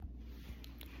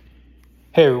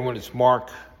Hey everyone, it's Mark.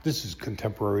 This is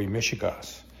Contemporary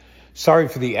Michigas. Sorry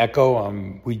for the echo.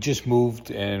 We just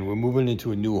moved and we're moving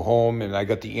into a new home, and I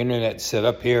got the internet set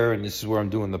up here, and this is where I'm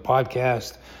doing the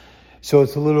podcast. So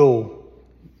it's a little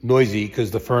noisy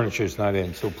because the furniture is not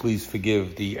in, so please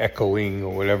forgive the echoing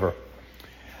or whatever.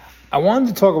 I wanted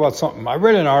to talk about something. I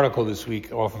read an article this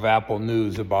week off of Apple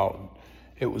News about,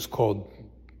 it was called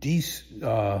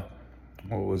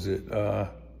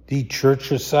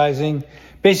de-churchicizing.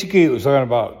 Basically, it was talking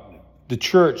about the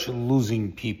church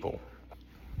losing people.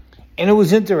 And it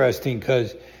was interesting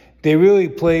because they really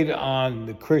played on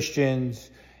the Christians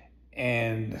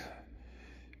and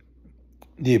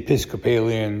the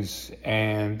Episcopalians,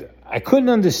 and I couldn't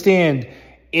understand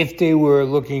if they were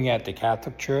looking at the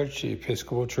Catholic Church, the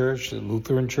Episcopal Church, the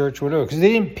Lutheran Church, whatever, because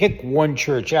they didn't pick one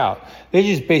church out. They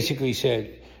just basically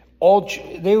said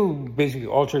they were basically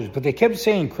all churches, but they kept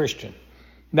saying Christian.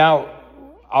 Now,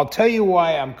 I'll tell you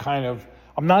why I'm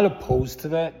not opposed to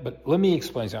that, but let me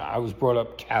explain something. I was brought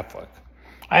up Catholic.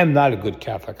 I am not a good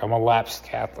Catholic. I'm a lapsed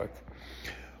Catholic.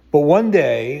 But one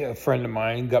day, a friend of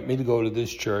mine got me to go to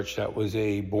this church that was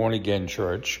a born-again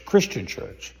church, Christian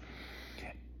church.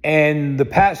 And the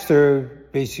pastor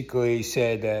basically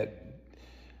said that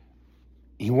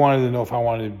he wanted to know if I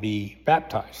wanted to be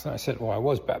baptized. And I said, well, I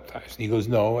was baptized. And he goes,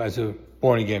 no, as a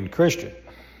born-again Christian.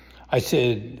 I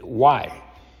said, why?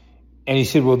 And he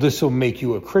said, well, this will make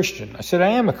you a Christian. I said, I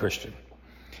am a Christian.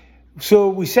 So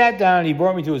we sat down, he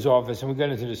brought me to his office, and we got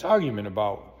into this argument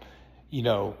about,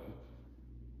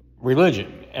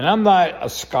 religion. And I'm not a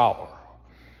scholar.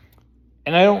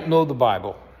 And I don't know the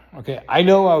Bible. Okay, I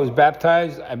know I was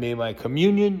baptized, I made my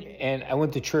communion, and I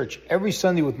went to church every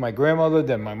Sunday with my grandmother,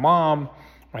 then my mom,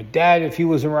 my dad, if he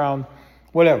was around,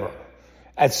 whatever.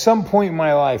 At some point in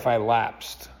my life, I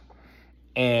lapsed.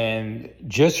 And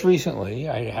just recently,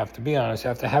 I have to be honest,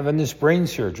 after having this brain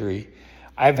surgery,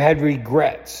 I've had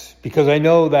regrets because I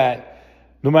know that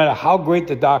no matter how great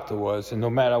the doctor was and no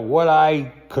matter what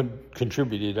I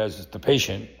contributed as the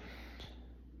patient,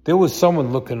 there was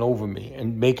someone looking over me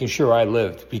and making sure I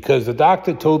lived, because the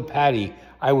doctor told Patty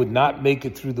I would not make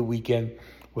it through the weekend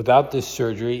without this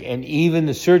surgery, and even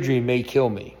the surgery may kill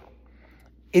me.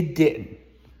 It didn't.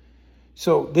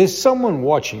 So there's someone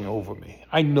watching over me.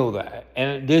 I know that.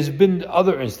 And there's been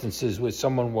other instances where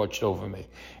someone watched over me,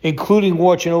 including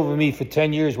watching over me for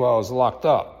 10 years while I was locked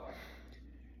up.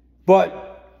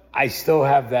 But I still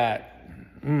have that,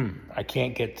 I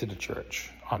can't get to the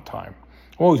church on time.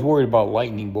 I'm always worried about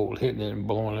lightning bolt hitting it and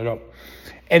blowing it up.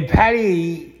 And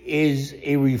Patty is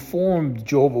a reformed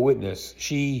Jehovah's Witness.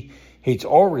 She hates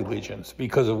all religions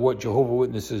because of what Jehovah's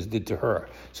Witnesses did to her.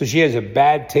 So she has a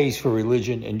bad taste for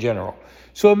religion in general.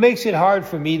 So it makes it hard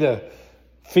for me to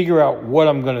figure out what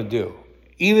I'm going to do.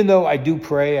 Even though I do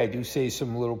pray, I do say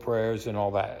some little prayers and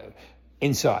all that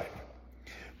inside.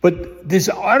 But this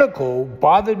article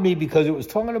bothered me because it was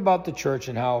talking about the church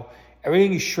and how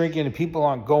everything is shrinking and people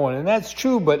aren't going. And that's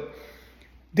true, but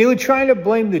they were trying to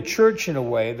blame the church in a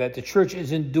way that the church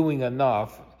isn't doing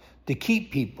enough to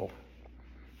keep people.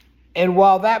 And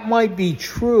while that might be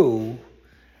true,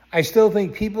 I still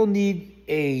think people need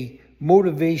a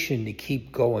motivation to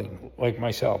keep going. Like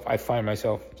myself, I find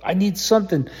myself, I need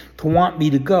something to want me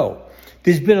to go.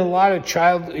 There's been a lot of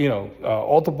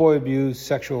altar boy abuse,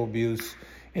 sexual abuse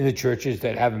in the churches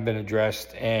that haven't been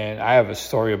addressed. And I have a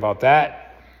story about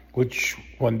that, which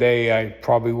one day I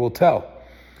probably will tell.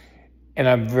 And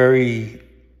I'm very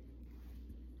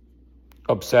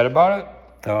upset about it.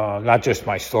 Not just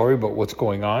my story, but what's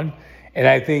going on. And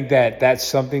I think that that's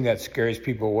something that scares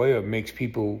people away or makes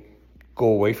people go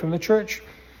away from the church.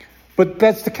 But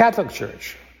that's the Catholic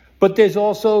Church. But there's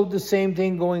also the same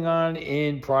thing going on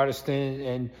in Protestant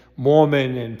and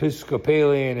Mormon and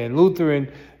Episcopalian and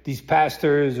Lutheran. These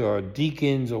pastors or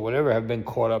deacons or whatever have been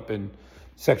caught up in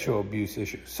sexual abuse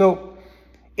issues. So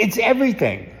it's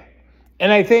everything.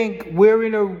 And I think we're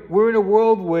in a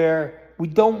world where we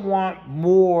don't want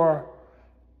more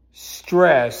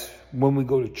stress when we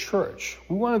go to church.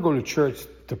 We want to go to church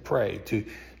to pray, to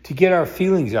get our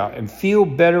feelings out and feel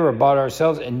better about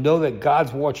ourselves and know that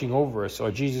God's watching over us,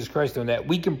 or Jesus Christ, and that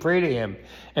we can pray to him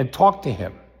and talk to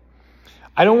him.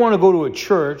 I don't want to go to a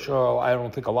church, or I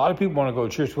don't think a lot of people want to go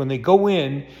to church. When they go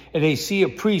in and they see a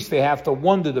priest, they have to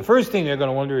wonder. The first thing they're going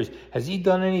to wonder is, has he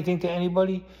done anything to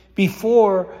anybody?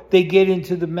 Before they get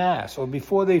into the Mass or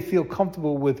before they feel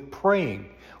comfortable with praying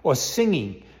or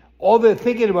singing. All they're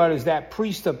thinking about is that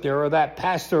priest up there or that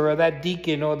pastor or that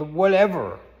deacon or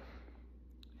whatever.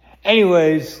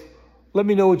 Anyways, let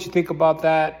me know what you think about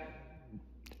that.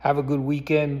 Have a good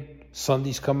weekend.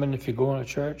 Sunday's coming if you're going to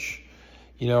church.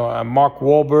 I'm Mark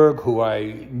Wahlberg, who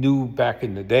I knew back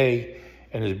in the day,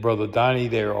 and his brother Donnie.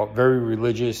 They're all very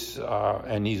religious,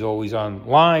 and he's always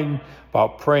online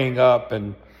about praying up,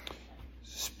 and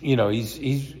he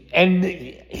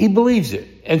believes it,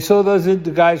 and so does the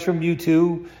guys from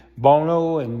U2,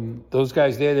 Bono, and those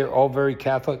guys there. They're all very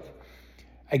Catholic.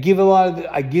 I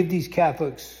give these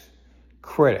Catholics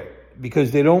credit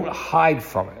because they don't hide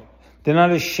from it. They're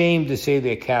not ashamed to say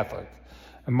they're Catholic.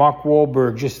 And Mark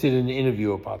Wahlberg just did an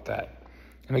interview about that.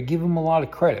 And I give him a lot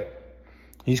of credit.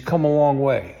 He's come a long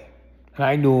way. And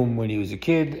I knew him when he was a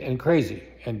kid and crazy.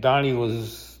 And Donnie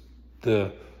was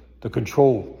the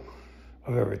control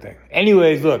of everything.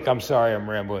 Anyways, look, I'm sorry I'm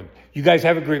rambling. You guys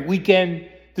have a great weekend.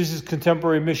 This is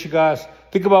Contemporary Michigas.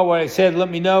 Think about what I said.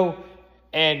 Let me know.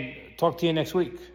 And talk to you next week.